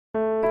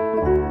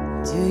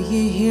Do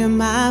you hear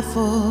my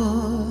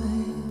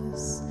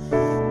voice?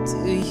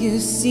 Do you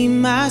see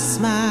my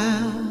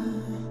smile?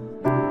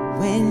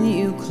 When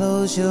you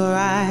close your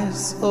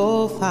eyes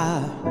so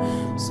far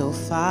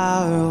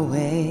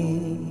away.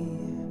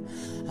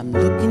 I'm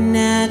looking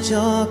at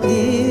your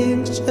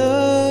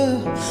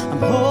picture, I'm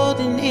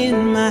holding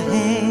in my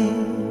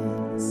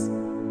hands,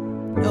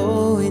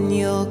 knowing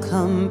you'll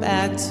come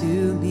back to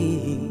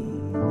me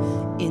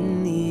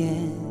in the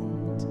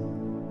end.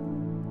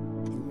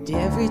 And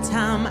every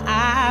time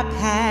I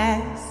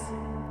pass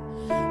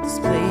these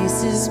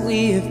places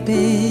we have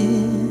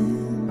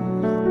been,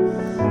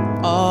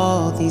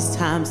 all these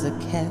times are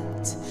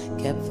kept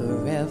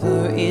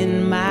forever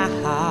in my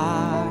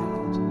heart.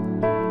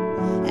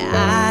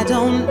 I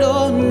don't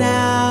know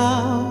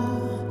now,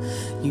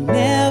 you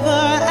never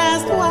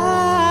asked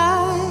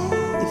why,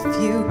 if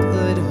you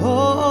could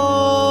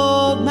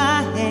hold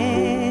my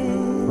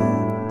hand.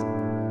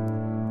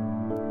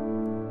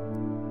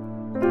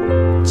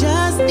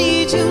 Just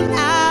need you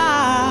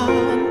now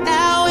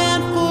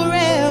and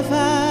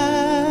forever.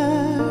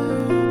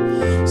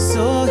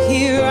 So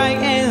here I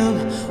am,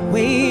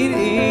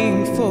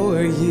 waiting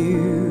for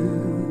you.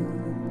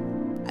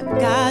 I've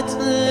got to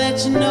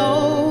let you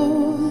know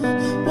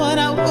what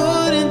I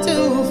wouldn't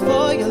do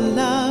for your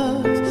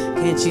love.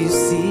 Can't you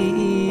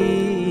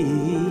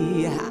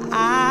see?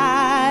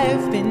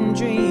 I've been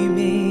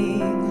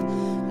dreaming.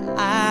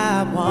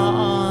 I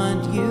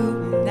want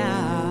you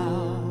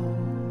now.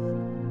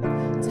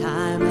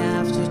 Time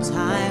after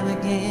time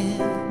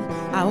again,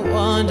 I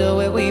wonder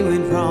where we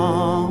went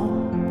wrong.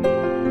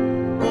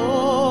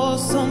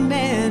 So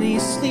many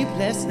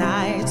sleepless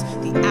nights,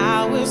 the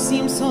hours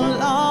seem so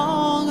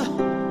long.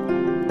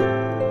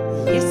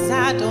 Yes,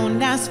 I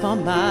don't ask for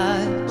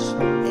much,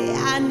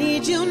 I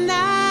need you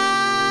now.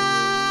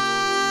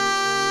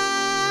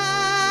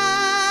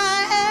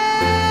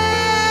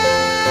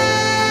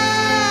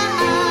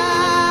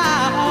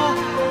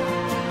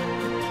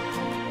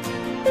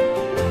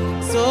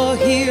 So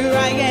here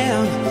I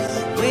am,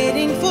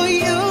 waiting for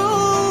you.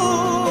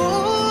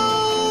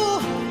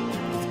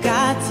 I've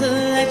got to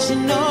let you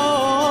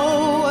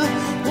know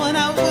what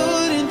I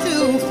wouldn't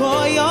do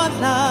for your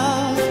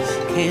love.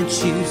 Can't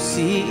you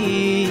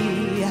see?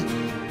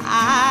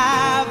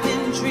 I've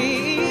been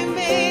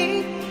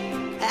dreaming.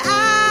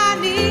 I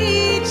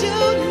need you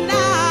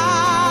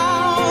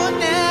now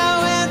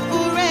and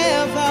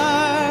forever.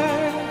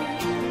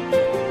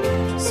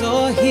 So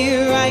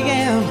here I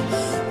am,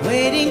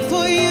 waiting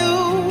for you.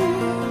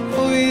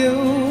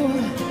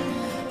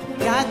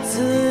 Got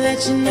to let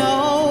you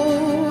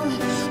know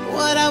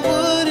what I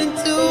wouldn't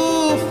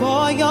do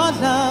for your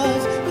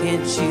love.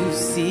 Can't you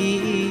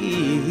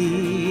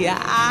see?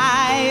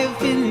 I've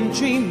been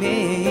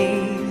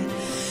dreaming.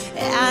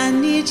 I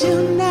need you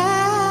now.